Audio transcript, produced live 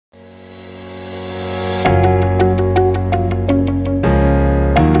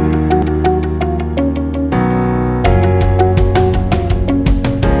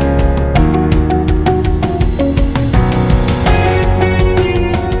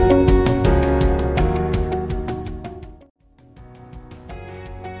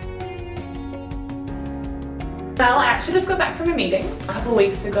actually just got back from a meeting. A couple of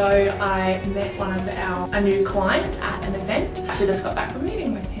weeks ago, I met one of a new client at an event. I actually just got back from a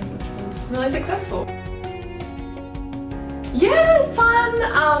meeting with him, which was really successful. Yeah,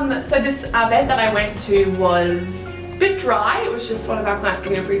 fun. So this event that I went to was a bit dry. It was just one of our clients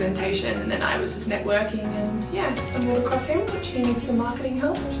giving a presentation, and then I was just networking and yeah, stumbled across him, which he needs some marketing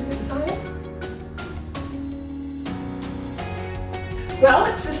help, which is exciting. Well,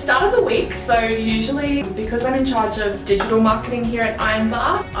 it's the start of the week, so usually because I'm in charge of digital marketing here at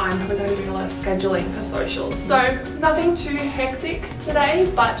Ironbark, I'm probably going to be doing a lot of scheduling for socials. So nothing too hectic today,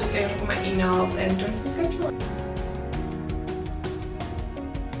 but just getting on my emails and doing some scheduling.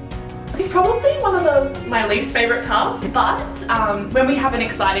 It's probably one of my least favourite tasks, but when we have an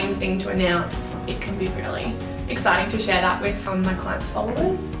exciting thing to announce, it can be really exciting to share that with my clients'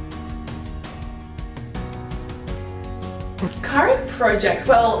 followers. Current project,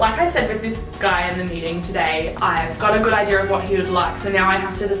 well, like I said with this guy in the meeting today, I've got a good idea of what he would like, so now I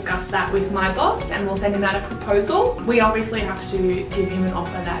have to discuss that with my boss and we'll send him out a proposal. We obviously have to give him an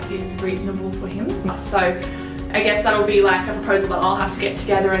offer that is reasonable for him, so I guess that'll be like a proposal that I'll have to get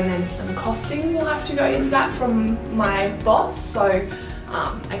together, and then some costing will have to go into that from my boss, so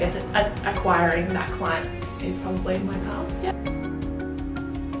I guess acquiring that client is probably my task. Yeah.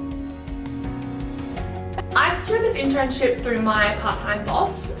 I secured this internship through my part-time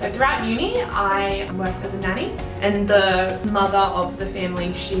boss. So throughout uni, I worked as a nanny, and the mother of the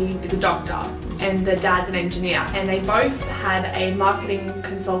family, she is a doctor, and the dad's an engineer, and they both had a marketing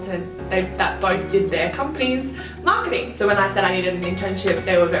consultant that both did their company's marketing. So when I said I needed an internship,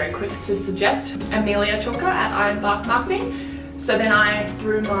 they were very quick to suggest Amelia at Ironbark Marketing. So then I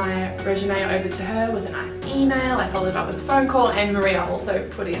threw my resume over to her with a nice email. I followed up with a phone call, and Maria also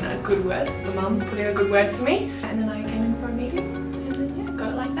put in a good word. The mum put in a good word for me. And then I came in for a meeting, and then yeah,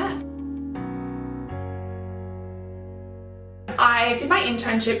 got it like that. I did my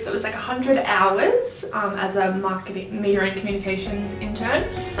internship, so it was like 100 hours as a marketing, media and communications intern.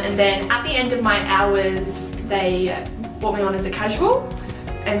 And then at the end of my hours, they brought me on as a casual,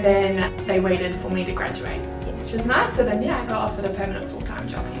 and then they waited for me to graduate, which is nice. So then yeah, I got offered a permanent full-time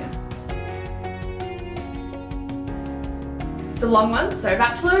job here. It's a long one, so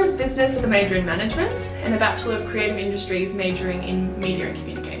Bachelor of Business with a major in Management, and a Bachelor of Creative Industries majoring in Media and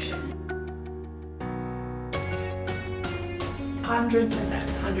Communication.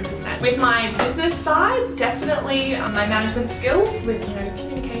 100%. With my business side, definitely my management skills with, you know,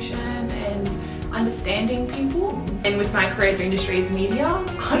 communication and understanding people. And with my creative industries, media,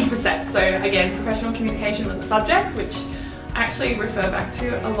 100%. So again, professional communication was a subject which I actually refer back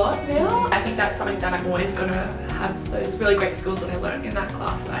to a lot now. I think that's something that I'm always going to have those really great skills that I learned in that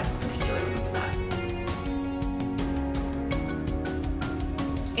class that I particularly remember that.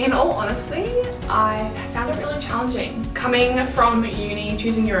 In all honesty, I found it really challenging. Coming from uni,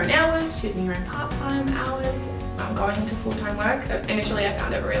 choosing your own hours, choosing your own part-time hours, going into full-time work, initially I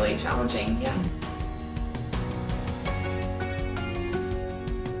found it really challenging, yeah.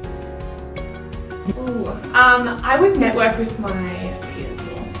 Ooh, I would network with my peers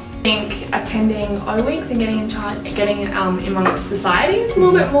more. I think attending O-Weeks and getting amongst societies a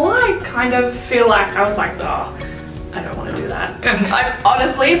little bit more, I kind of feel like I was like, oh, I don't want to do that. And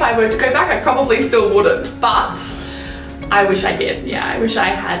honestly, if I were to go back, I probably still wouldn't, but I wish I did. Yeah, I wish I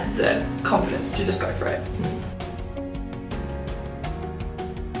had the confidence to just go for it.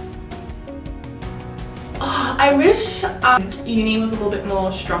 Oh, I wish uni was a little bit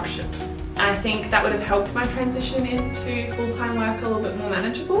more structured. I think that would have helped my transition into full-time work a little bit more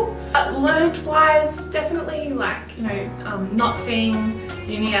manageable. Learned-wise, definitely like, you know, not seeing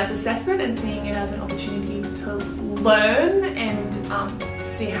uni as assessment and seeing it as an opportunity to learn and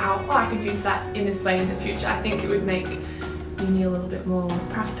see how I could use that in this way in the future. I think it would make uni a little bit more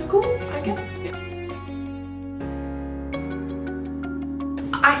practical, I guess. Yeah.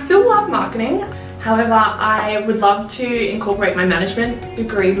 I still love marketing. However, I would love to incorporate my management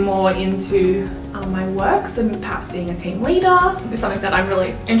degree more into my work, so perhaps being a team leader is something that I'm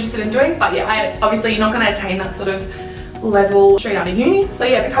really interested in doing. But yeah, obviously you're not going to attain that sort of level straight out of uni. So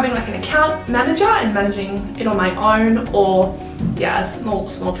yeah, becoming like an account manager and managing it on my own, or yeah, a small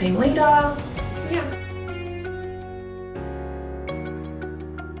team leader. Yeah.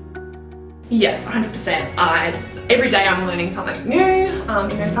 Yes, 100%. Every day I'm learning something new. You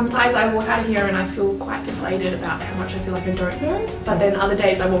know, sometimes I walk out of here and I feel quite deflated about how much I feel like I don't know. But then other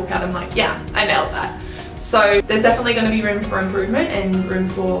days I walk out and I'm like, yeah, I nailed that. So there's definitely going to be room for improvement and room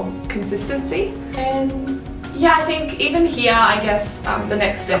for consistency. And yeah, I think even here, I guess the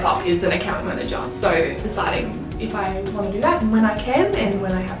next step up is an account manager. So deciding if I want to do that and when I can and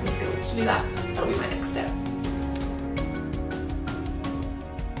when I have the skills to do that, that'll be my next step.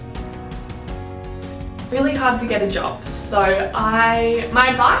 really hard to get a job. So my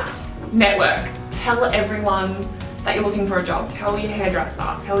advice, network. Tell everyone that you're looking for a job. Tell your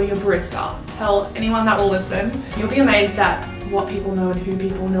hairdresser, tell your barista, tell anyone that will listen. You'll be amazed at what people know and who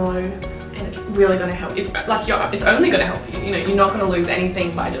people know, and it's really going to help. It's only going to help you. You know, you're not going to lose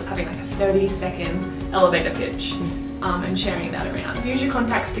anything by just having like a 30-second elevator pitch and sharing that around. Use your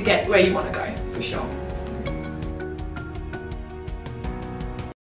contacts to get where you want to go, for sure.